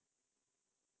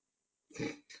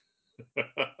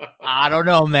I don't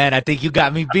know, man. I think you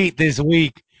got me beat this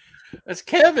week. That's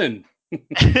Kevin.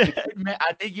 Man,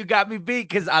 I think you got me beat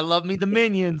because I love me the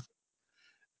Minions.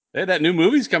 Hey, that new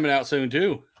movie's coming out soon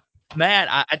too. Man,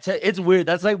 I tell you, it's weird.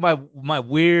 That's like my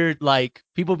weird, like,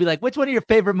 people be like, which one of your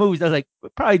favorite movies? I was like,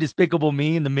 probably Despicable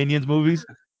Me and the Minions movies.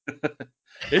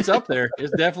 It's up there.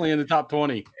 It's definitely in the top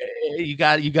 20. You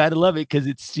got to love it because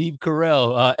it's Steve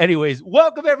Carell. Anyways,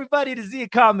 welcome everybody to Z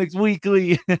Comics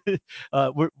Weekly.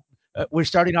 uh, we're we're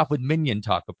starting off with Minion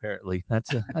talk. Apparently,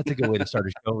 that's a good way to start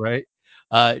a show, right?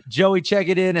 Joey, check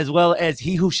it in, as well as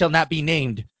He Who Shall Not Be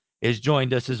Named is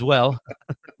joined us as well.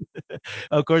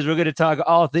 Of course, we're going to talk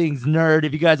all things nerd.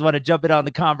 If you guys want to jump in on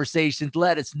the conversations,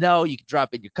 let us know. You can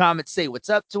drop in your comments, say what's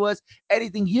up to us,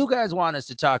 anything you guys want us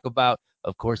to talk about.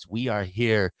 Of course, we are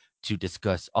here to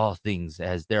discuss all things,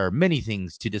 as there are many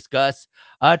things to discuss.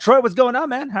 Troy, what's going on,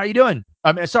 man? How are you doing?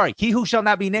 I mean, sorry, He Who Shall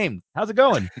Not Be Named. How's it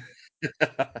going?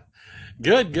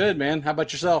 Good, man. How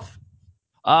about yourself?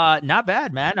 Not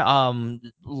bad, man. A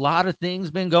lot of things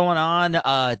been going on.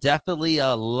 Definitely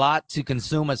a lot to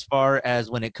consume as far as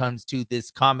when it comes to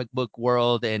this comic book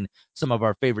world and some of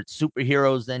our favorite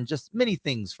superheroes and just many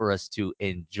things for us to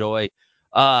enjoy.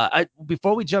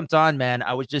 Before we jumped on, man,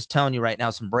 I was just telling you right now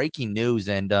some breaking news,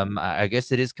 and I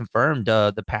guess it is confirmed.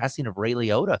 The passing of Ray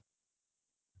Liotta.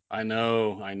 I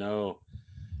know.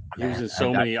 He was Man, in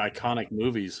so many iconic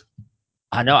movies.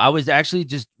 I know. I was actually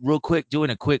just real quick doing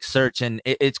a quick search, and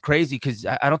it's crazy because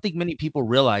I don't think many people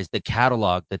realize the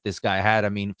catalog that this guy had. I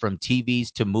mean, from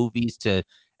TVs to movies to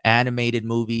animated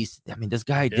movies. I mean, this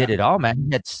guy Yeah, did it all, man. He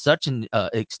had such an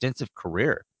extensive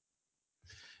career.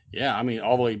 yeah. I mean,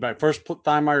 all the way back. First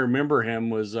time I remember him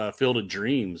was Field of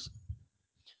Dreams.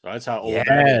 So that's how old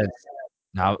that Yes. is.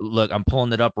 Now, look, I'm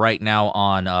pulling it up right now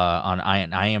on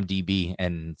IMDb,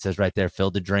 and it says right there,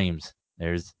 "Field of Dreams."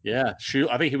 There's, Yeah,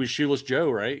 I think he was Shoeless Joe,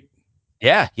 right?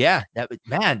 yeah.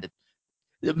 Man,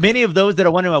 many of those that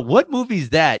are wondering about what movie is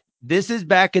that. This is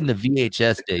back in the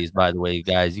VHS days, by the way,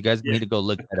 guys. You guys Yeah, need to go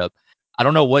look that up. I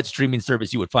don't know what streaming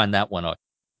service you would find that one on.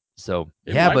 So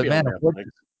it yeah, might but be on man, Netflix.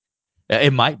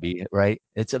 it might be right.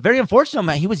 It's a very unfortunate,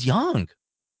 man. He was young.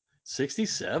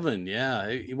 67. Yeah,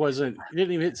 he wasn't. He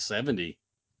didn't even hit 70.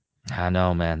 I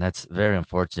know, man. That's very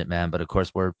unfortunate, man. But of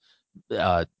course, we're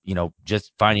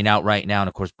just finding out right now, and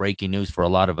of course, breaking news for a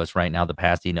lot of us right now, the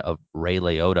passing of Ray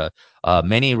Liotta.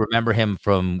 Many remember him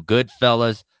from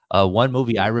Goodfellas. One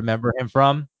movie I remember him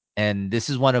from, and this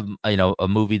is one of a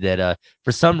movie that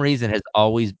for some reason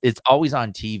it's always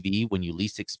on TV when you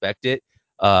least expect it.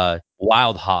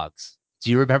 Wild Hogs. Do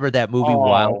you remember that movie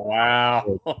Wild Oh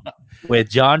wow. with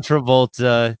John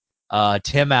Travolta,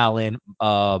 Tim Allen,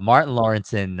 Martin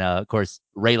Lawrence, and of course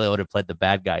Ray Liotta played the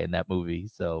bad guy in that movie.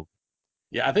 So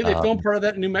Yeah, I think they filmed um, part of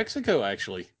that in New Mexico,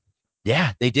 actually.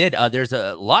 yeah, they did. There's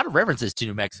a lot of references to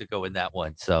New Mexico in that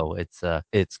one, so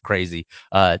it's crazy.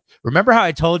 Remember how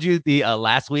I told you the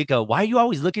last week? Why are you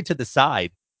always looking to the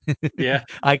side? Yeah,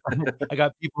 I I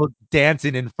got people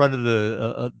dancing in front of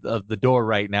the door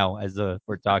right now as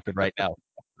we're talking right now.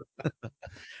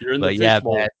 you're in the But yeah,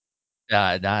 man,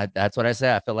 fishbowl. that's what I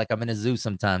say. I feel like I'm in a zoo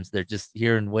sometimes. They're just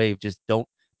here and wave. Just don't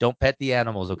pet the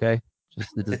animals, okay?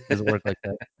 Just it doesn't work like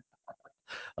that.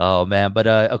 Oh man, but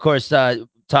of course,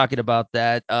 talking about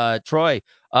that, Troy,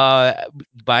 uh,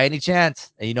 by any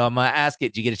chance, I'm gonna ask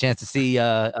it. Did you get a chance to see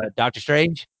Doctor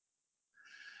Strange?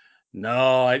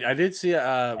 No, I did see.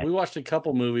 We watched a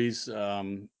couple movies.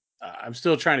 I'm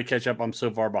still trying to catch up. I'm so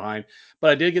far behind,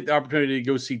 but I did get the opportunity to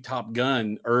go see Top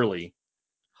Gun early.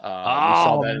 We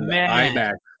saw Oh that in the man,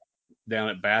 IMAX down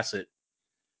at Bassett.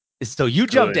 so you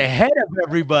jumped Good. ahead of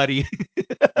everybody.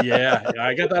 Yeah,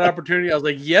 I got that opportunity. I was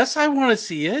like, yes, I want to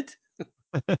see it.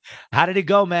 How did it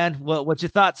go, man? What's your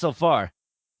thoughts so far?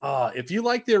 If you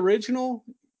like the original,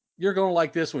 you're going to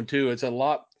like this one too. It's a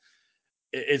lot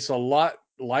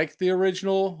like the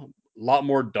original. A lot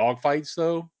more dogfights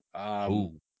though.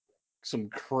 Ooh, Some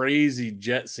crazy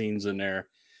jet scenes in there,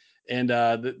 and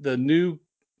the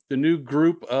new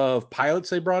group of pilots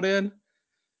they brought in.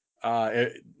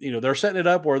 They're setting it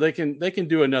up where they can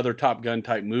do another Top Gun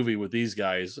type movie with these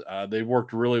guys. They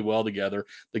worked really well together.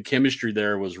 The chemistry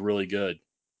there was really good.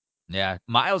 yeah,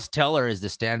 Miles Teller is the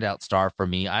standout star for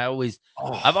me. Oh,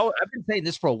 I've been saying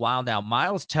this for a while now.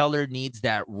 Miles Teller needs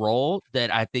that role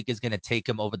that I think is going to take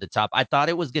him over the top. I thought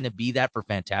it was going to be that for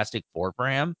Fantastic Four for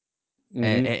him,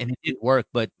 and, mhm. and it didn't work.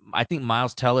 But I think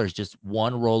Miles Teller is just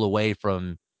one role away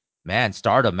from, man,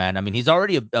 stardom, man. I mean, he's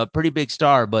already a pretty big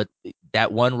star, but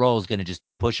that one role is going to just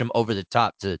push him over the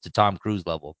top to Tom Cruise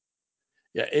level.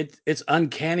 Yeah, it's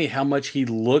uncanny how much he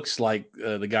looks like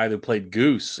the guy that played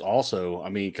Goose. Also, I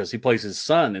mean, because he plays his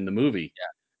son in the movie.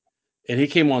 and he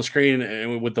came on screen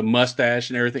and with the mustache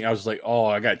and everything. I was like, oh,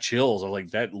 I got chills. I was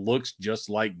like, that looks just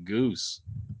like Goose.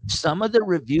 Some of the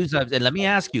reviews I've and let me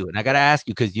ask you, and I gotta ask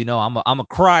you because I'm a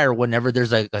crier whenever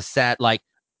there's a sad like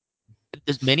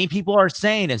there's many people are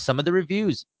saying in some of the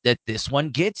reviews that this one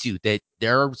gets you, that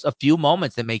there's a few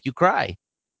moments that make you cry.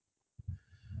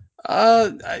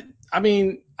 I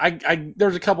mean,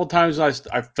 there's a couple times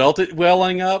I felt it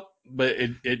welling up, but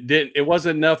it didn't. It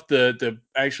wasn't enough to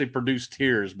actually produce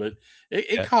tears, but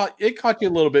Yeah. it caught you a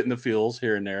little bit in the feels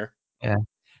here and there. Yeah.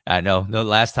 I know. The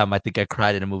last time I think I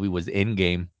cried in a movie was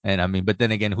Endgame. And I mean, but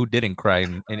then again, who didn't cry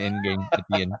in Endgame at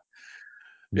the end?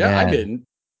 Yeah, I Man. didn't.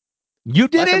 You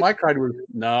Last time didn't? I cried was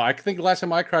no. I think the last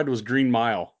time I cried was Green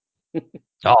Mile.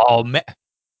 Oh man.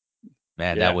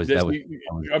 Man, Yeah, that was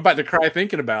I'm about to cry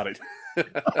thinking about it.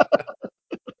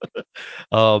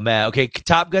 oh man. Okay,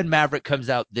 Top Gun Maverick comes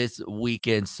out this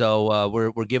weekend. So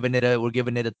we're giving it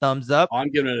a thumbs up. I'm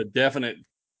giving it a definite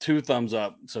 2 thumbs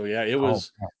up. So yeah, it Oh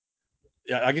was.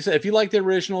 Yeah, like I said, if you like the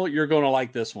original, you're going to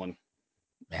like this one.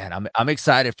 man, I'm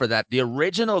excited for that. The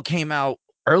original came out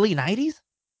early 90s?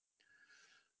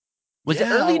 Was it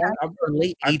Yeah, early 90s or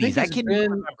late I think 80s? I it's can't even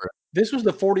been. remember. This was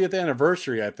the 40th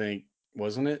anniversary, I think,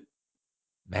 wasn't it?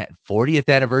 Man, 40th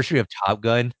anniversary of Top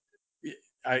Gun.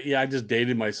 Yeah, I just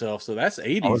dated myself. So that's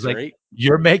I was 80s, like, right?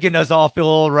 you're making us all feel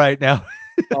old right now.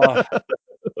 Oh,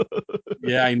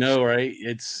 yeah, I know, right?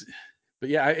 But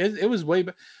yeah, it was way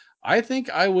back. I think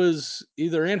I was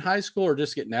either in high school or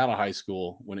just getting out of high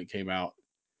school when it came out.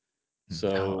 I'm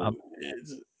So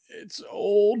it's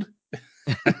old.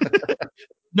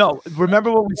 No,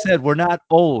 remember what we said? We're not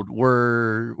old. What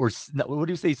do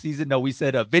you say, season? No, we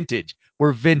said vintage.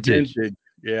 We're vintage. Vintage.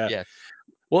 Yeah. Yeah.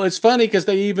 Well, it's funny because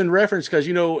they even reference because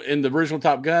in the original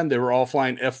Top Gun they were all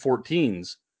flying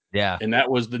F-14s, Yeah. and that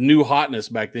was the new hotness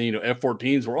back then.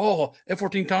 F-14s were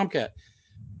F-14 Tomcat.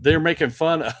 They're making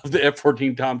fun of the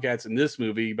F-14 Tomcats in this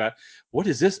movie about what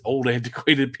is this old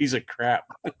antiquated piece of crap?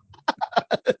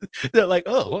 They're like,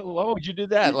 oh, why would you do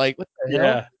that? Like, what the hell?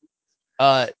 Yeah.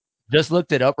 Uh, just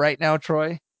looked it up right now,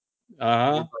 Troy.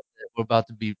 Uh We're about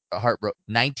to be heartbroken.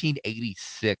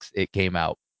 1986, it came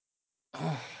out.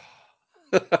 huh.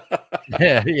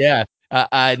 Yeah, yeah.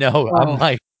 I know. I'm Oh.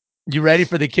 like, you ready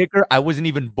for the kicker? I wasn't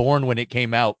even born when it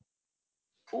came out.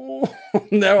 Oh,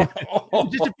 no. It was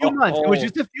just a few months. It was Oh,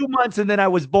 just a few months, and then I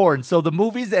was born. So the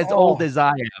movie's as old oh. as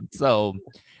I am. So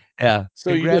yeah,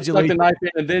 So you just stuck the congratulations. knife in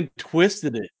and then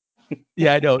twisted it.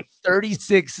 Yeah, I know.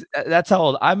 36. That's how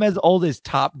old. I'm as old as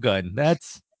Top Gun.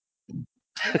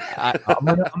 I'm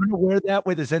gonna wear that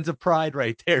with a sense of pride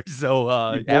right there. So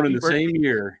You're born in happy the same birthday.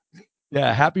 year.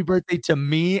 Yeah, happy birthday to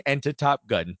me and to Top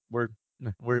Gun. We're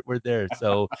there.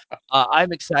 So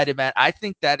I'm excited, man. I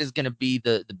think that is gonna be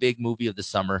the big movie of the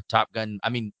summer, Top Gun. I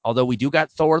mean, although we do got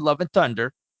Thor Love and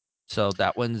Thunder. So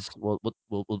that one's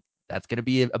that's gonna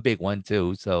be a big one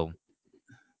too. So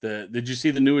Did you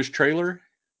see the newest trailer?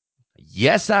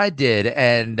 yes, I did.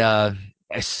 And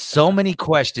so many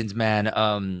questions, man.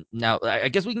 Now I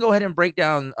guess we can go ahead and break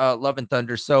down Love and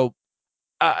Thunder. So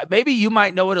maybe you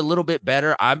might know it a little bit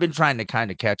better. I've been trying to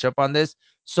kind of catch up on this.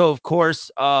 So of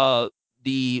course,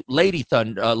 the Lady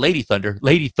Thunder, Lady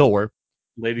Thor.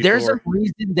 Lady There's a Thor.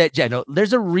 reason that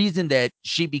there's a reason that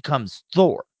she becomes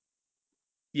Thor.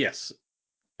 Yes.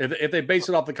 If they base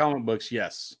it off the comic books,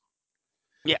 yes.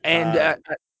 Yeah, and Uh,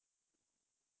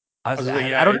 I was like, I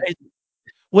yeah, don't know.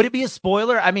 Would it be a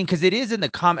spoiler? I mean, because it is in the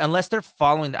unless they're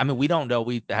following. I mean, we don't know.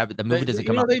 We have the movie doesn't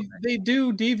come out. they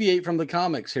do deviate from the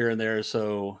comics here and there.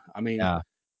 So I mean, Yeah,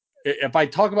 if I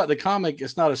talk about the comic,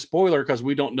 it's not a spoiler because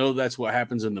we don't know that's what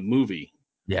happens in the movie.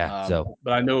 yeah. So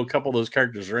But I know a couple of those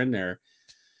characters are in there.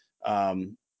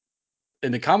 Um,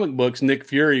 in the comic books, Nick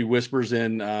Fury whispers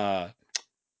in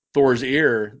Thor's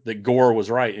ear that Gore was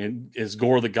right, and is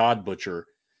Gore the God Butcher.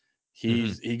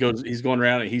 mhm. He's going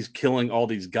around and he's killing all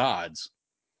these gods.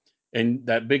 And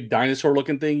that big dinosaur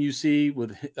looking thing you see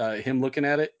with him looking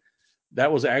at it,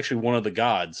 that was actually one of the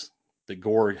gods that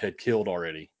Gore had killed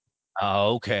already.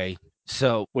 Oh, okay.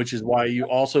 So Which is why you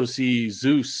also see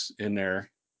Zeus in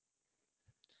there,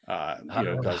 uh,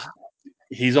 because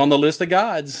he's on the list of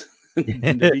gods to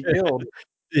be killed.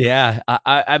 yeah.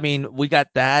 I mean, we got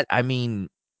that. I mean,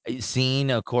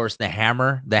 seeing, of course, the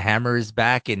hammer. The hammer is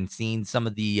back, and seeing some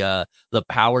of the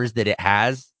powers that it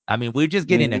has. I mean, we're just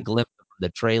getting a Mhm. glimpse of the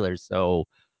trailer. So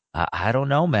I don't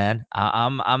know, man.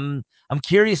 I'm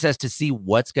curious as to see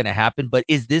what's gonna happen. But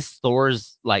is this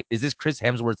is this Chris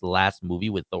Hemsworth's last movie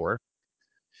with Thor?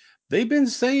 They've been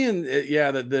saying,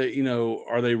 yeah, that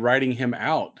are they writing him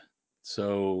out?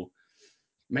 So,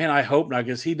 man, I hope not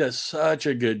because he does such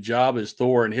a good job as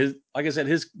Thor, and his, like I said,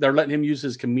 they're letting him use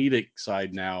his comedic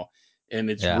side now, and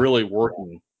it's Yeah. really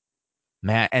working.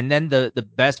 Man, and then the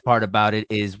best part about it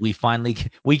is we finally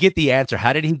we get the answer.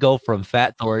 How did he go from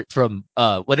Fat Thor from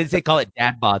what did they call it?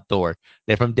 Dad bod Thor.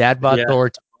 They're from Dad bod Yeah, Thor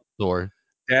to Thor.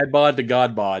 dad bod to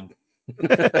god bod.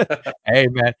 Hey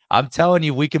man, I'm telling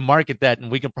you, we can market that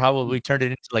and we can probably turn it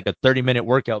into like a 30-minute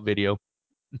workout video.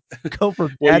 Go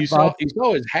from Well, Dad bod. you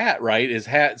saw his hat, right? His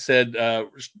hat said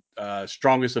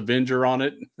strongest Avenger on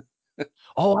it.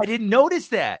 Oh, I didn't notice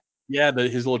that. Yeah,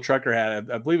 his little trucker hat.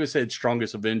 I believe it said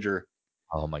strongest Avenger,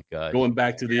 Oh my gosh. going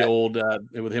back to the old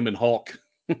with him and Hulk.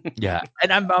 Yeah.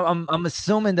 And I'm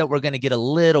assuming that we're gonna get a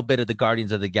little bit of the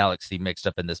Guardians of the Galaxy mixed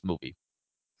up in this movie.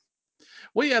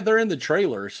 Well, yeah, they're in the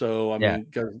trailer, so I Yeah. mean,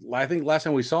 'cause I think last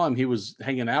time we saw him, he was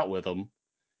hanging out with them,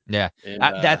 Yeah. and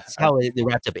That's how they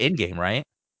wrapped up Endgame, right?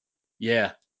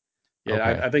 yeah, yeah,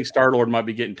 Okay. I think Star Lord might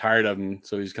be getting tired of him,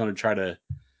 so he's going to try to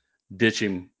ditch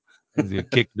him. He's gonna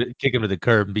kick him to the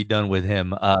curb and be done with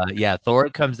him. Yeah, Thor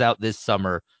comes out this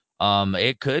summer.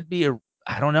 It could be a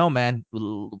I don't know, man.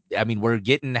 I mean, we're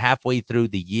getting halfway through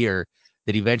the year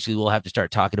that eventually we'll have to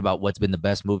start talking about what's been the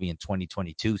best movie in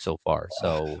 2022 so far.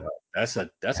 So, That's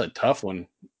a tough one,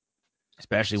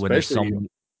 especially when there's so especially many.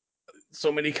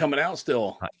 so many coming out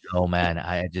still. Oh man,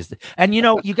 I just and you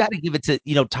got to give it to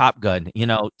Top Gun.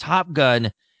 Top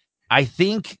Gun. I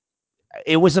think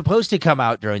it was supposed to come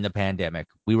out during the pandemic.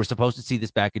 We were supposed to see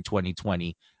this back in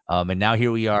 2020. And now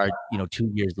here we are,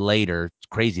 2 years later. It's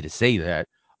crazy to say that.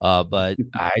 But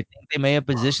I think they may have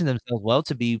positioned themselves well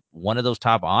to be one of those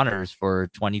top honors for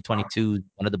 2022,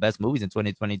 one of the best movies in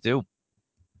 2022.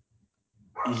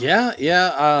 Yeah,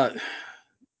 yeah.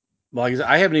 Like I said,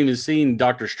 I haven't even seen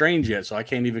Doctor Strange yet, so I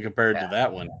can't even compare it Yeah. to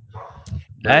that one. But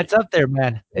That's up there,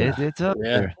 man. It's up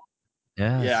yeah, there.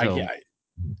 Yeah. yeah, So,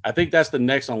 I think that's the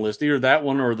next on the list. Either that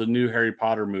one or the new Harry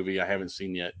Potter movie I haven't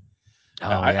seen yet. oh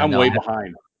yeah, I'm no. way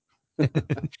behind.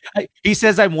 He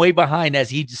says I'm way behind as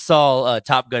he saw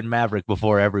Top Gun Maverick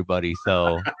before everybody.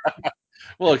 So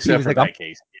Well, he except was for like, that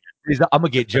case. I'm gonna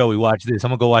get Joey watch this. I'm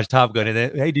gonna go watch Top Gun. And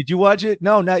then, hey, did you watch it?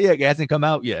 No, not yet. It hasn't come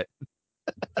out yet.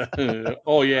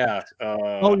 Oh yeah,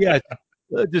 Oh yeah,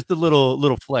 just a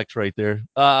little flex right there.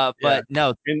 yeah, But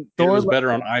no, and it Thor. was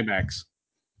better on IMAX.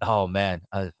 Oh man,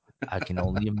 I can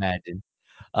only imagine.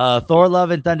 Thor: Love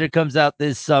and Thunder comes out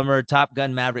this summer. Top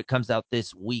Gun: Maverick comes out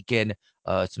this weekend.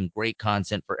 Some great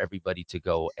content for everybody to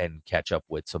go and catch up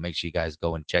with. So make sure you guys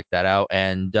go and check that out.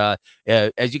 And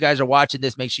as you guys are watching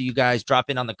this, make sure you guys drop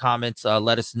in on the comments.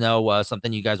 Let us know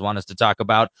something you guys want us to talk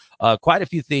about. Quite a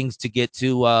few things to get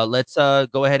to. Let's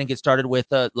go ahead and get started with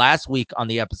last week on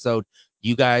the episode.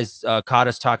 You guys caught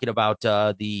us talking about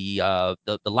the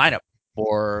lineup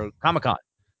for Comic-Con.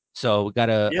 So we got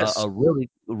Yes, a really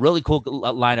cool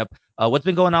lineup. What's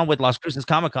been going on with Las Cruces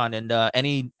Comic Con, and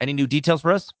any new details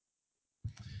for us?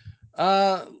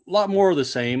 a lot more of the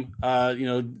same.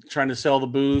 Trying to sell the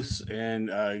booths and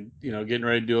getting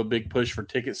ready to do a big push for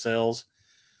ticket sales.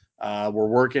 We're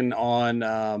working on.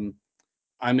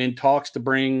 I'm in talks to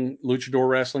bring Luchador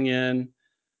Wrestling in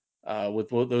with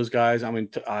those guys. I'm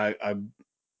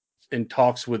in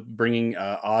talks with bringing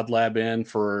Odd Lab in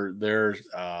for their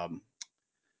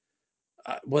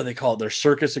what do they call it? Their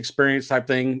circus experience type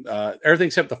thing. Everything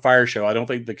except the fire show. I don't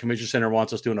think the convention center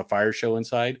wants us doing a fire show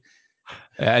inside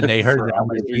And they heard for that I'm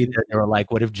going obvious to be reasons. there. They were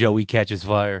like, "What if Joey catches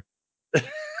fire?"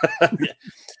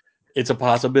 It's a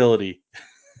possibility. I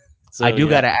So do yeah,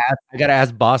 gotta ask. I gotta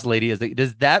ask, boss lady,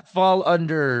 does that fall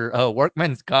under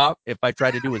workman's comp if I try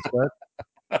to do a stunt?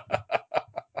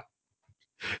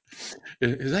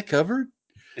 is that covered?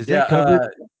 Is Yeah. that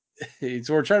covered?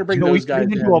 So we're trying to bring Joey those turning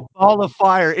guys into a in. ball of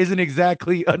fire isn't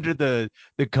exactly under the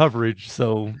coverage,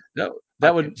 so No, I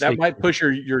can't that stay, might push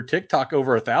your TikTok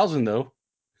over 1,000 though.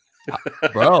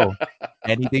 bro.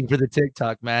 Anything for the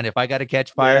TikTok, man. If I got to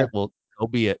catch Yeah, fire, well, so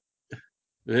be it.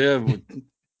 yeah.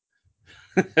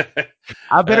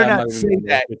 I better I'm not not even say going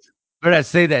there. that. Better not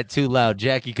say that too loud.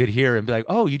 Jackie could hear and be like,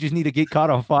 "Oh, you just need to get caught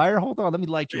on fire. Hold on, let me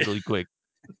light you really quick."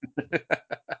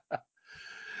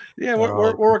 Yeah, Oh,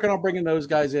 we're working on bringing those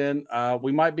guys in.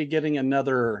 We might be getting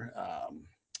another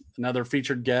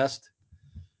featured guest.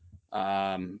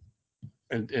 Um,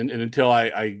 and until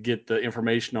I get the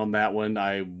information on that one,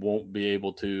 I won't be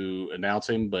able to announce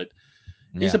him. But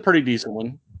he's yeah. a pretty decent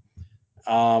one.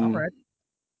 All Um, right.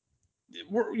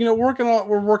 we're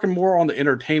working more on the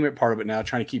entertainment part of it now,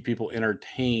 trying to keep people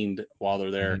entertained while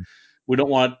they're there. Mhm. We don't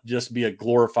want just to be a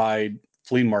glorified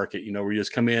flea market, where you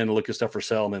just come in, look at stuff for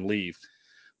sale, and then leave.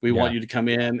 We want Yeah. you to come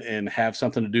in and have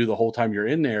something to do the whole time you're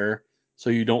in there, so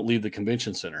you don't leave the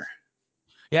convention center.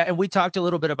 Yeah, and we talked a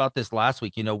little bit about this last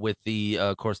week, with the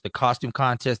of course the costume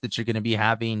contest that you're going to be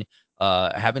having.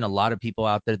 having a lot of people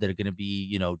out there that are going to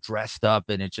be, dressed up,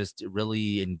 and it's just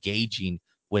really engaging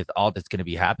with all that's going to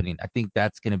be happening. I think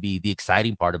that's going to be the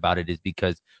exciting part about it, is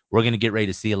because we're going to get ready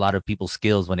to see a lot of people's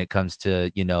skills when it comes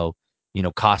to,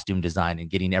 costume design and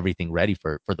getting everything ready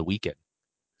for the weekend.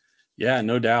 Yeah,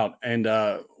 no doubt. And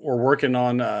we're working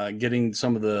on getting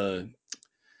some of the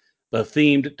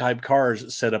themed type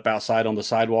cars set up outside on the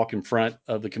sidewalk in front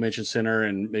of the convention center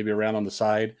and maybe around on the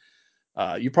side.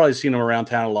 You've probably seen them around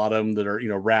town. A lot of them that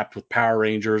are wrapped with Power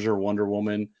Rangers or Wonder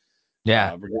Woman.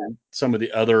 Yeah. Some of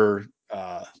the other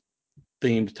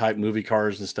themed type movie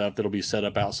cars and stuff that'll be set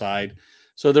up outside.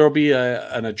 So there'll be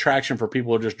an attraction for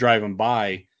people just driving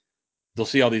by. They'll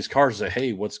see all these cars and say,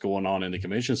 "Hey, what's going on in the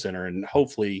convention center?" And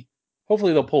hopefully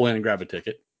they'll pull in and grab a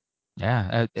ticket.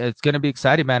 Yeah, it's going to be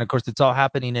exciting, man. Of course, it's all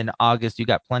happening in August. You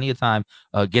got plenty of time.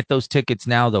 Get those tickets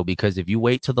now, though, because if you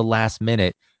wait till the last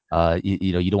minute,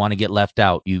 you don't want to get left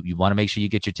out. You want to make sure you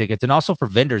get your tickets, and also for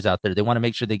vendors out there, they want to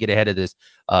make sure they get ahead of this,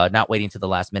 not waiting to the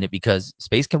last minute, because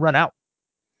space can run out.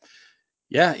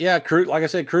 Yeah, yeah. Like I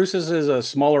said, Cruces is a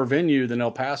smaller venue than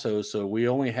El Paso, so we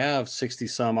only have 60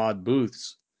 some odd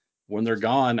booths. When they're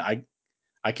gone,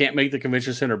 I can't make the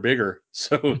convention center bigger.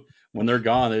 So when they're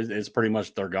gone, it's pretty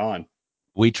much they're gone.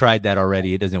 We tried that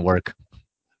already. It doesn't work.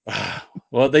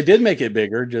 Well, they did make it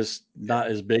bigger, just not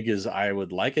as big as I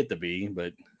would like it to be.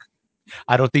 But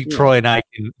I don't think you know, Troy and I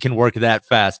can work that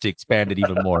fast to expand it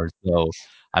even more. So,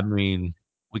 I mean,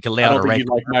 we can lay I out don't a think rank. you'd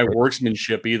like my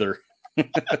workmanship either. Yeah,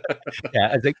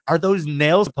 I was like, are those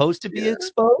nails supposed to be Yeah,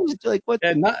 exposed? Like, what?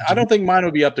 and I don't think mine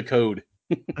would be up to code.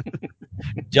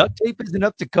 Duct tape isn't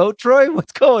up to code, Troy?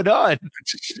 What's going on?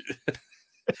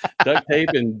 Duct tape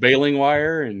and baling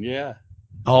wire, and yeah.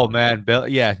 Oh man, Bill.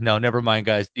 Yeah, no, never mind,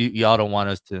 guys. Y'all don't want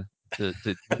us to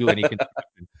do any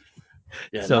construction.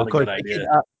 Yeah, So not of a course good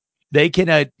idea. they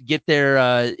can get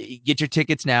your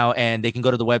tickets now, and they can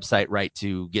go to the website, right,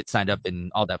 to get signed up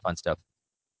and all that fun stuff.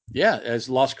 Yeah, as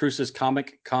Las Cruces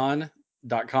Comic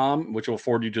Con.com, which will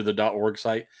forward you to the .org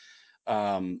site.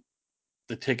 Um,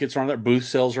 the tickets are on there. Booth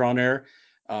sales are on there.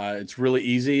 It's really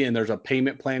easy, and there's a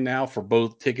payment plan now for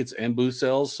both tickets and booth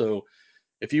sales. So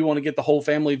if you want to get the whole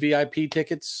family VIP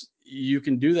tickets, you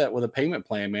can do that with a payment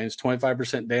plan, man. It's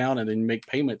 25% down, and then you make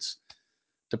payments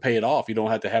to pay it off. You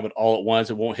don't have to have it all at once.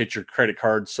 It won't hit your credit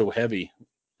card so heavy.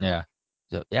 Yeah.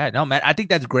 So yeah, no, man, I think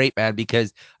that's great, man,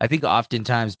 because I think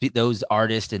oftentimes those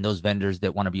artists and those vendors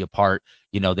that want to be a part,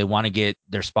 they want to get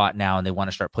their spot now and they want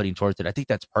to start putting towards it. I think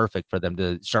that's perfect for them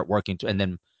to start working to, and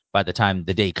then by the time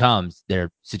the day comes, they're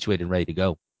situated and ready to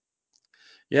go.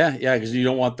 Yeah, yeah, because you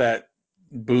don't want that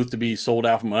booth to be sold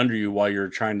out from under you while you're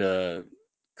trying to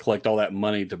collect all that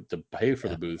money to pay for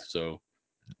Yeah. the booth. So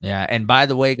Yeah, and by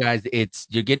the way, guys,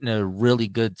 you're getting a really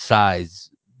good size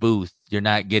booth. You're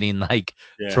not getting like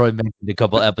yeah, Troy mentioned a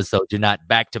couple episodes. You're not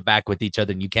back to back with each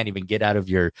other, and you can't even get out of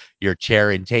your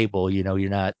chair and table. You're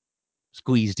not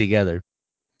squeezed together.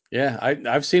 yeah,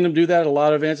 I've seen them do that at a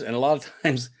lot of events, and a lot of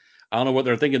times I don't know what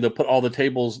they're thinking. They'll put all the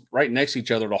tables right next to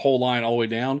each other, the whole line all the way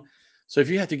down. So if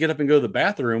you have to get up and go to the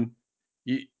bathroom,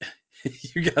 you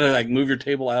you gotta like move your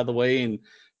table out of the way and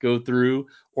go through,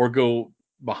 or go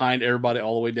behind everybody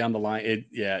all the way down the line. It's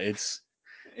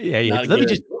Yeah, yeah. not Let me good.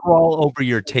 just crawl over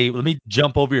your table. Let me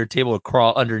jump over your table or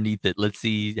crawl underneath it. Let's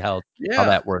see how Yeah,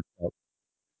 that works out.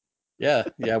 yeah,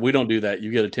 yeah. We don't do that.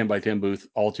 You get a 10 by 10 booth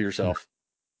all to yourself.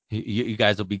 You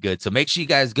guys will be good. So make sure you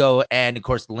guys go, and of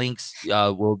course, links.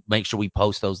 We'll make sure we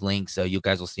post those links, so you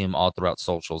guys will see them all throughout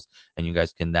socials, and you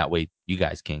guys can that way you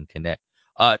guys can connect.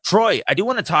 Troy, I do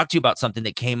want to talk to you about something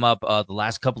that came up the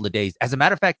last couple of days. As a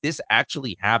matter of fact, this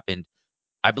actually happened,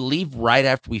 I believe, right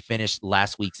after we finished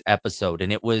last week's episode,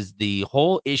 and it was the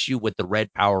whole issue with the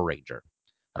Red Power Ranger.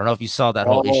 I don't know if you saw that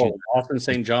whole issue. Oh, Austin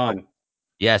St. John.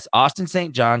 Yes, Austin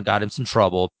St. John got him some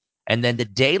trouble, and then the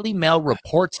Daily Mail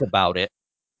reports about it,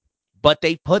 but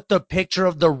they put the picture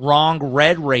of the wrong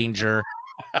Red Ranger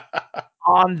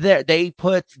on there. They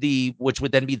put which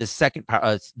would then be the second,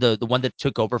 the one that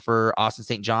took over for Austin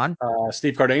St. John.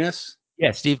 Steve Cardenas. Yeah,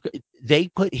 Steve. They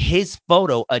put his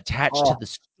photo attached to Oh, the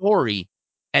story,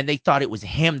 and they thought it was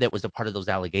him that was a part of those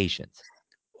allegations.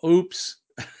 oops.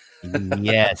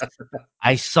 Yes,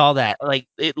 I saw that. Like,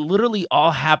 it literally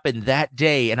all happened that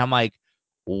day, and I'm like,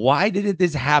 why didn't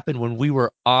this happen when we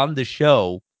were on the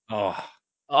show? Oh,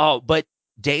 Oh, but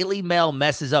Daily Mail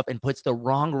messes up and puts the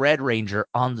wrong Red Ranger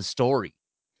on the story,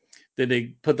 did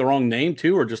they put the wrong name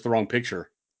too, or just the wrong picture?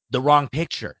 the wrong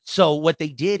picture. So what they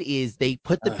did is they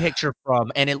put the Ugh. picture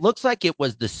from, and it looks like it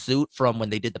was the suit from when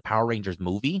they did the Power Rangers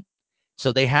movie.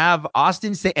 So they have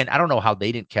Austin St. And I don't know how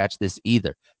they didn't catch this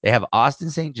either. They have Austin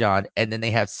St. John, and then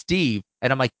they have Steve.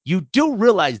 And I'm like, you do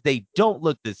realize they don't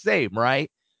look the same,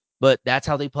 right? But that's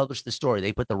how they published the story.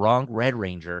 They put the wrong Red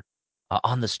Ranger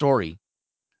on the story.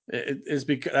 It's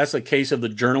because that's a case of the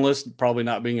journalist probably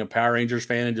not being a Power Rangers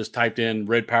fan and just typed in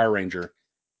Red Power Ranger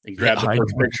and Yeah, grabbed the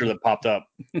first picture that popped up.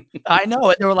 I know.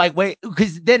 And they were like, wait,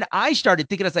 because then I started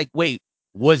thinking, I was like, wait,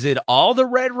 was it all the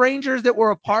Red Rangers that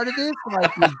were a part of this?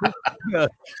 Like, was this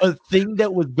a thing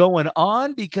that was going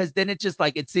on? Because then it just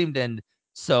like it seemed. And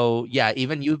so, yeah, you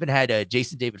even had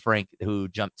Jason David Frank who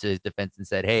jumped to his defense and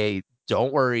said, hey,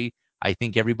 don't worry. I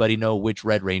think everybody know which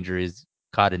Red Ranger is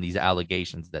caught in these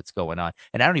allegations that's going on.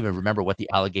 And I don't even remember what the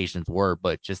allegations were,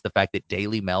 but just the fact that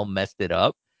Daily Mail messed it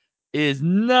up is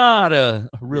not a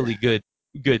really good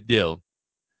deal.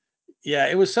 Yeah,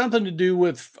 it was something to do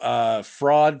with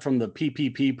fraud from the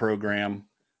PPP program.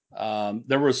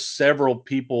 There were several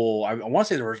people. I want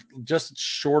to say there were just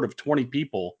short of 20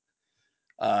 people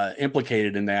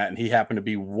implicated in that, and he happened to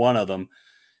be one of them.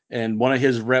 And one of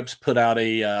his reps put out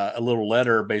a little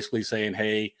letter basically saying,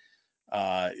 "Hey,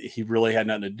 he really had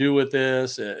nothing to do with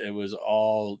this. It was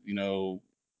all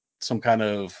some kind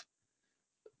of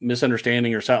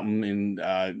misunderstanding or something."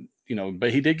 And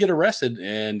but he did get arrested,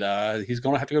 and he's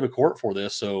going to have to go to court for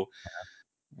this. So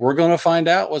we're going to find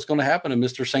out what's going to happen to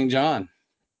Mr. St. John.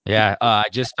 Yeah, I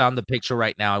just found the picture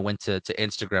right now. I went to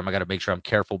Instagram. I got to make sure I'm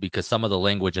careful because some of the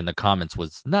language in the comments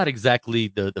was not exactly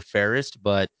the fairest,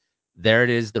 but there it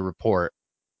is, the report.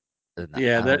 And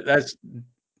Yeah, I don't. that's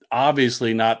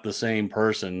obviously not the same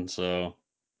person. So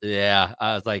Yeah,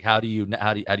 I was like, how do you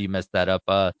mess that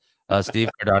up? Steve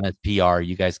Cardano's PR.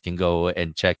 You guys can go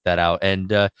and check that out. And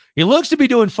he looks to be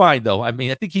doing fine, though. I mean,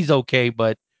 I think he's okay,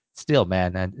 but still,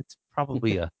 man, and it's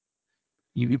probably a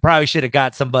you probably should have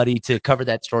got somebody to cover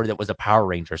that story that was a Power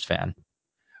Rangers fan.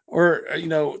 or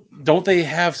don't they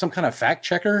have some kind of fact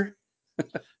checker?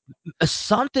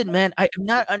 Something, man. I'm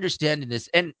not understanding this,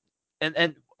 and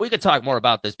we could talk more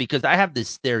about this because I have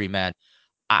this theory, man.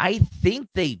 I think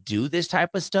they do this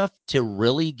type of stuff to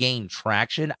really gain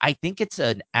traction. I think it's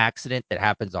an accident that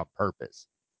happens on purpose.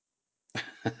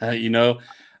 you know,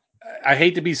 I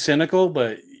hate to be cynical,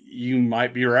 but you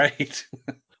might be right.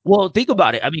 Well, think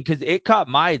about it. I mean, because it caught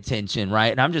my attention,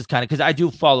 right? And I'm just kind of because I do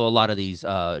follow a lot of these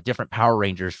different Power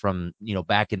Rangers from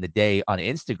back in the day on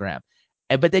Instagram.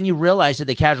 And but then you realize that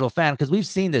the casual fan, because we've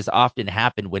seen this often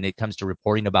happen when it comes to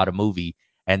reporting about a movie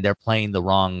and they're playing the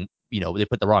wrong, they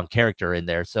put the wrong character in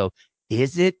there. So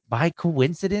is it by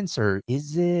coincidence or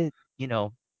is it,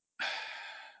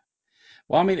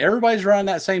 Well, I mean, everybody's running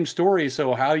that same story.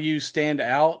 So how do you stand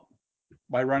out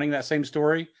by running that same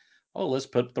story? Oh, let's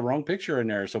put the wrong picture in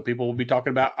there so people will be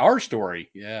talking about our story.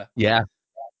 Yeah. yeah.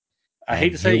 I hate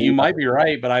And to say here it, we you are. might be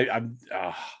right, but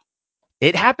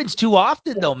It happens too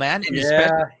often though, man. And especially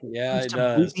yeah, comes it to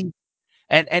does. movies.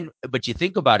 And but you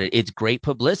think about it, it's great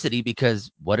publicity because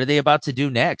what are they about to do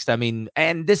next? I mean,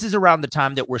 and this is around the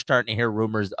time that we're starting to hear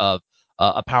rumors of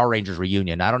a Power Rangers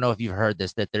reunion. I don't know if you've heard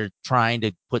this, that they're trying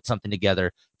to put something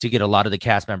together to get a lot of the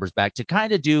cast members back to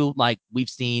kind of do like we've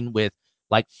seen with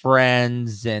like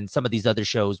Friends and some of these other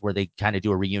shows where they kind of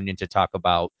do a reunion to talk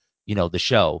about, the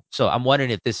show. So I'm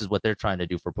wondering if this is what they're trying to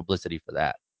do for publicity for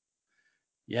that.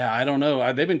 Yeah, I don't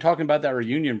know. They've been talking about that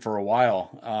reunion for a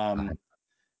while.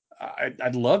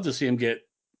 I'd love to see him get.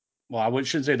 Well,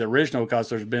 shouldn't say the original because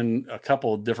there's been a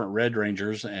couple of different Red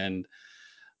Rangers, and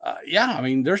yeah, I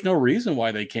mean, there's no reason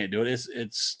why they can't do it.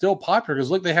 It's still popular because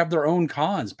look, they have their own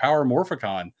cons. Power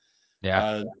Morphicon, Yeah.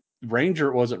 uh,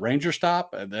 Ranger was it Ranger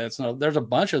Stop? That's no. There's a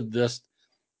bunch of this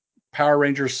Power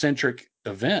Ranger centric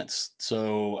events.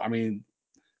 So I mean,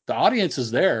 the audience is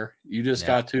there. You just Yeah.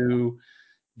 got to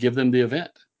give them the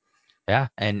event. Yeah,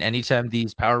 and anytime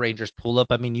these Power Rangers pull up,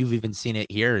 I mean, you've even seen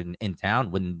it here in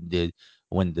town when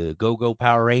the Go Go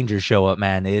Power Rangers show up,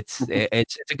 man. It's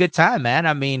a good time, man.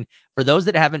 I mean, for those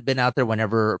that haven't been out there,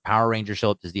 whenever Power Rangers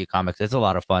show up to Zia Comics, it's a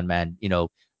lot of fun, man.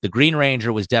 The Green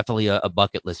Ranger was definitely a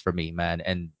bucket list for me, man.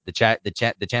 And the chance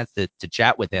to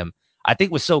chat with him, I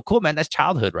think was so cool, man. That's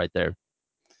childhood right there.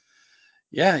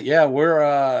 Yeah,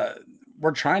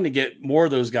 we're trying to get more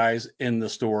of those guys in the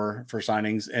store for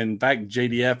signings. In fact,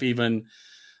 JDF even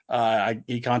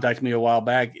he contacted me a while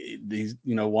back. He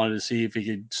wanted to see if he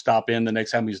could stop in the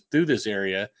next time he's through this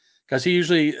area because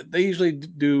they usually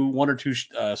do one or two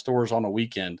stores on a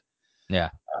weekend Yeah.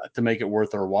 to make it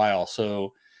worth their while.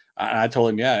 So I told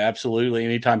him, yeah, absolutely.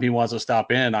 Anytime he wants to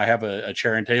stop in, I have a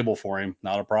chair and table for him.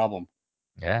 Not a problem.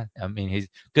 Yeah, I mean, he's a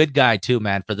good guy too,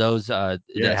 man. For those that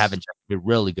Yes. haven't checked, a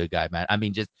really good guy, man. I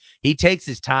mean, just he takes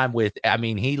his time with. I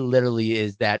mean, he literally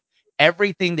is that.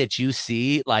 everything that you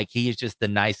see, like, he is just the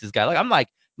nicest guy. Like, I'm like,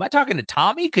 "Am I talking to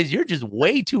Tommy? Because you're just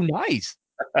way too nice."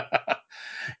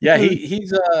 Yeah,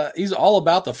 he's all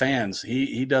about the fans.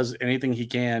 He does anything he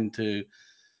can to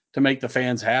make the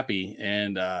fans happy,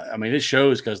 and I mean, it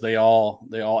shows because they all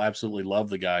absolutely love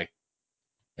the guy.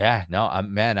 Yeah, no,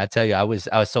 man, I tell you, I was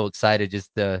so excited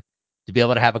just to be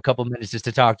able to have a couple minutes just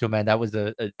to talk to him, man. That was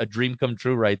a dream come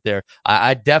true right there.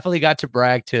 I definitely got to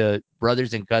brag to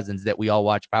brothers and cousins that we all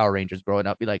watched Power Rangers growing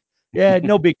up. Be like, yeah,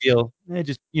 no big deal.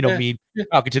 Just Yeah, me yeah,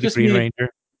 talking to the just Green me,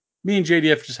 Ranger. me and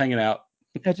JDF just hanging out.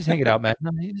 Yeah, just hang it out, man.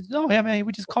 No, oh yeah, man,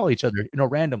 we just call each other,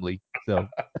 randomly. So,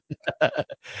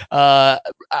 uh,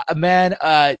 man,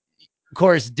 of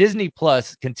course, Disney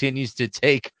Plus continues to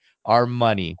take our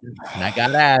money, and I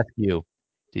gotta ask you,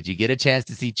 did you get a chance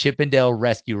to see Chip and Dale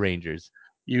Rescue Rangers?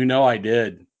 You know, I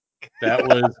did. That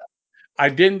was I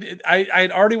didn't. I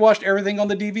had already watched everything on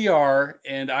the DVR,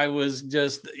 and I was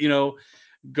just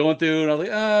going through, and I was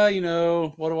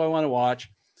like, what do I want to watch?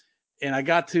 And I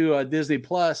got to Disney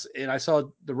Plus, and I saw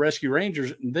the Rescue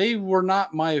Rangers. They were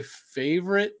not my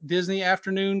favorite Disney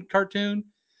afternoon cartoon.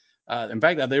 In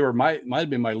fact, they were might have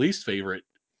been my least favorite.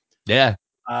 Yeah.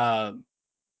 Uh,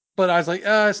 but I was like,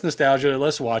 it's nostalgia.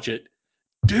 Let's watch it,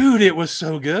 dude. It was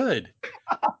so good.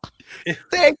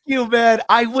 Thank you, man.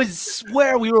 I was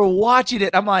swear we were watching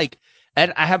it. I'm like,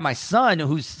 and I have my son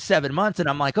who's 7 months, and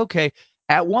I'm like, okay.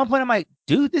 At one point, I'm like,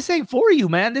 dude, this ain't for you,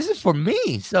 man. This is for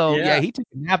me. So yeah, Yeah, he took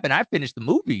a nap, and I finished the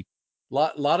movie.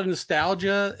 lot of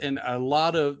nostalgia, and a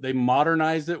lot of they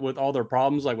modernized it with all their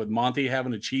problems, like with Monty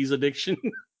having a cheese addiction.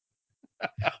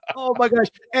 Oh my gosh.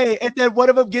 Hey, and then one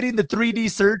of them getting the 3D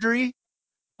surgery,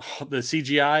 The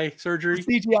CGI the surgery.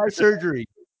 CGI surgery.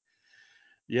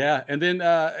 Yeah, and then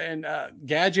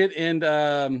Gadget and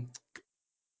the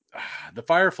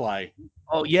Firefly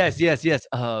Oh yes, yes, yes.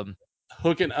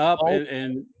 hooking up, Oh,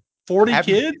 and 40 have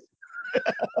you kids.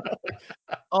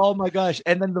 Oh my gosh,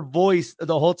 and then the voice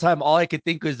the whole time, all I could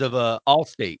think was of,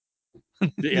 Allstate.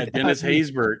 Yeah, I Dennis mean,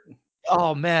 Haysbert.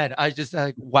 oh man, I just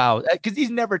like, wow, because he's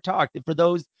never talked. For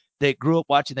those that grew up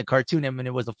watching the cartoon, I mean,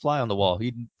 it was a fly on the wall.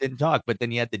 He didn't talk, but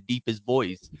then he had the deepest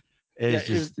voice. Yeah, It's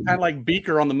it was just kind of like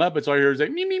Beaker on the Muppets. All you hear is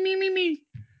like me, me, me, me, me.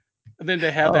 And then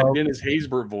they have that oh, Dennis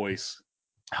Haysbert voice.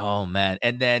 oh man,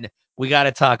 and then we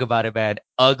gotta talk about it, man.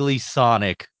 Ugly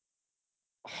Sonic.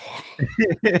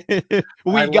 I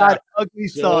We got laughed Ugly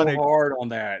so Sonic. hard on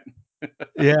that.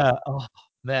 Yeah. Oh,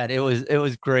 man, it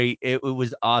was great. It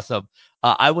was awesome.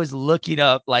 I was looking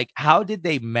up like how did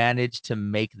they manage to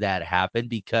make that happen?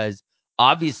 Because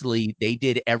obviously they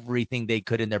did everything they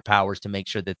could in their powers to make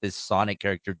sure that this Sonic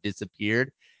character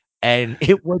disappeared. And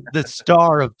it was the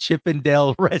star of Chip and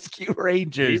Dale Rescue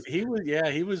Rangers. He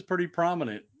was pretty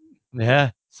prominent.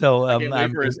 Yeah. So I can't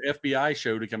wait for his FBI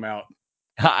show to come out.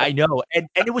 I know, and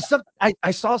it was some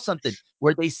I saw something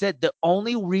where they said the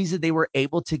only reason they were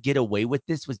able to get away with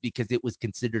this was because it was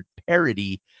considered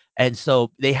parody, and so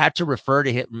they had to refer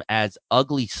to him as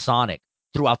Ugly Sonic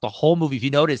throughout the whole movie. If you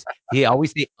notice, he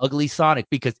always say Ugly Sonic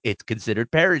because it's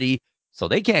considered parody, so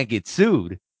they can't get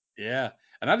sued. Yeah,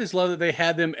 and I just love that they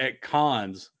had them at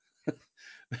cons.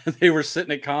 They were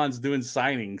sitting at cons doing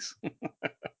signings.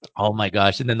 Oh my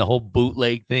gosh, and then the whole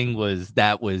bootleg thing was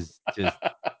just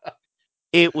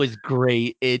it was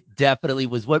great. It definitely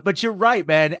was what but you're right,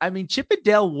 man. I mean, Chip and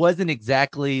Dale wasn't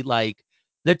exactly like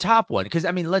the top one because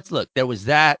I mean, let's look. There was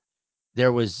that.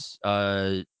 There was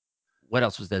what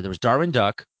else was there? There was Darwin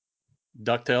Duck,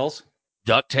 DuckTales.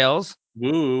 DuckTales.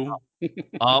 Woo.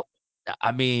 Oh,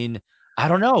 I mean, I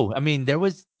don't know. I mean, there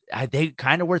was they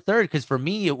kind of were third because for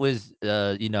me it was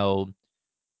I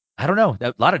don't know.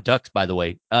 A lot of ducks, by the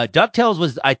way. DuckTales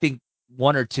was I think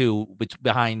one or two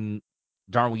behind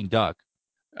Darwin Duck.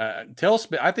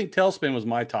 Tailspin. I think Tailspin was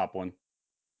my top one.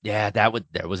 Yeah,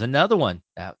 there was another one.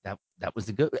 That was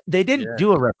a good they didn't Yeah.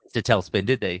 do a reference to Tailspin,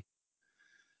 did they?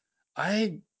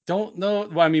 I don't know.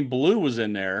 Well, I mean, Blue was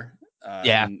in there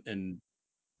Yeah. in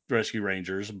Rescue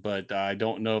Rangers, but I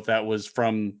don't know if that was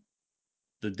from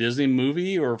the Disney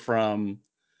movie or from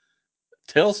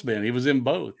Tailspin. He was in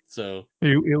both. So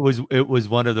It was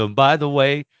one of them. By the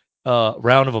way,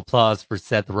 round of applause for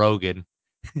Seth Rogen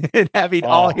and having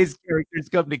all oh, his characters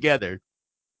come together.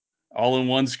 all in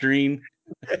one screen,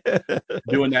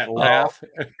 doing that Oh, laugh.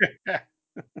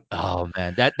 oh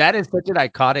man, that is such an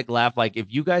iconic laugh. Like if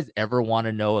you guys ever want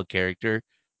to know a character,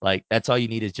 like that's all you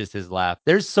need is just his laugh.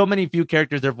 There's so many few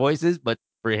characters, their voices, but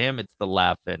for him, it's the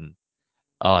laugh. And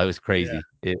oh, it was Yeah. crazy.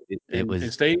 It And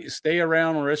was. stay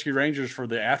around on Rescue Rangers for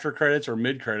the after credits or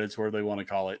mid credits, where they want to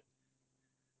call it.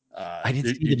 I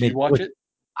didn't see the Did you mid. watch it?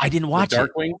 I didn't The watch it.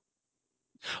 Darkwing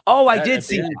Oh, I at did the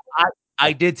see that. end.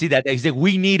 I did see that. They said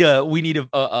we need a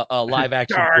live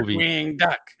action movie. Darkwing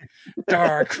Duck.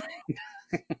 Dark.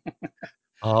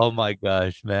 Oh my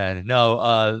gosh, man.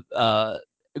 No,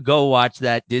 go watch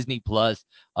that Disney Plus.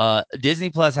 Disney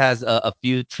Plus has a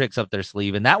few tricks up their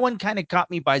sleeve, and that one kind of caught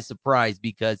me by surprise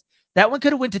because that one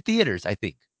could have went to theaters, I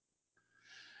think.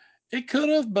 It could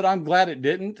have, but I'm glad it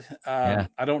didn't. Yeah.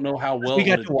 I don't know how well We it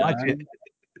would got to have watch it. done.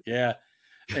 Yeah.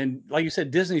 And like you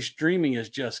said, Disney streaming is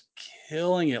just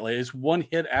killing it. Like, it's one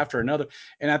hit after another.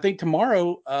 And I think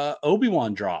tomorrow,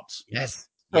 Obi-Wan drops. Yes.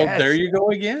 So there Yes. you go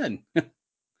again.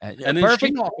 And then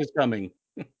Perfect. She-Hulk is coming.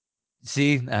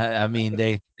 See, I mean,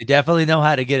 they definitely know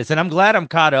how to get us, and I'm glad I'm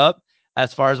caught up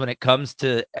as far as when it comes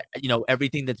to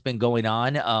everything that's been going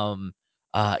on.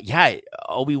 Yeah,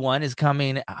 Obi-Wan is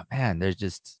coming. Oh, man, there's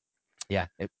just yeah.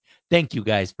 Thank you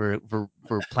guys for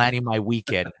planning my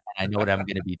weekend. I know what I'm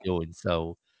going to be doing.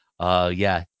 So,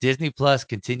 yeah, Disney Plus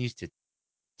continues to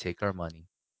take our money.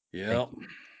 Thank Yep. you.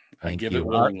 I Thank give it you.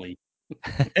 willingly.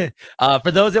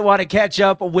 For those that want to catch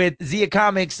up with Zia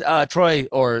Comics, Troy,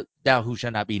 or now who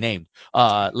shall not be named,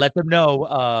 let them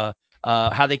know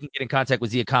how they can get in contact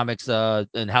with Zia Comics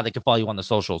and how they can follow you on the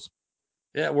socials.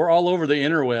 Yeah, we're all over the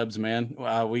interwebs, man.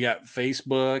 We got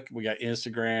Facebook, we got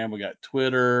Instagram, we got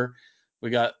Twitter, we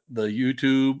got the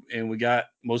YouTube, and we got,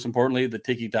 most importantly, the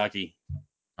TikTok.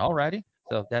 All righty.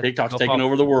 So that TikTok's go taking follow.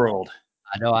 over the world.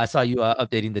 I know I saw you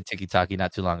updating the TikTok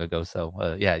not too long ago.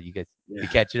 So yeah, you guys Yeah. you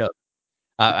catch it up.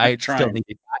 I still Trying. need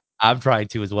it. I'm trying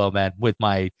to as well, man. With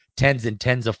my tens and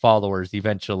tens of followers,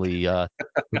 eventually,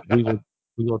 we will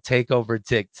we will take over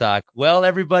TikTok. Well,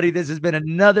 everybody, this has been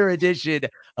another edition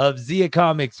of Zia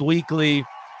Comics Weekly,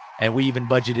 and we even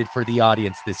budgeted for the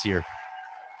audience this year.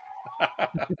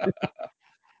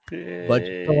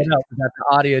 Budget going up. We got the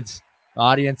audience.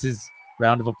 Audience's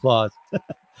round of applause.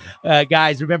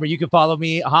 Guys, remember, you can follow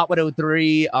me,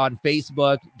 Hot103 on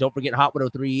Facebook. Don't forget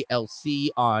Hot103 LC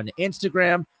on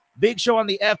Instagram. Big Show on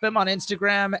the FM on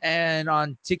Instagram, and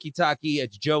on TikTok,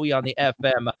 it's Joey on the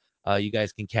FM. You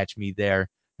guys can catch me there.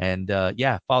 And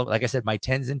yeah, follow, like I said, my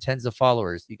tens and tens of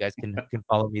followers. You guys can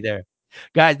follow me there.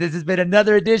 Guys, this has been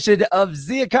another edition of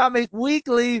Zia Comic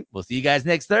Weekly. We'll see you guys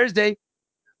next Thursday.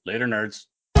 Later, nerds.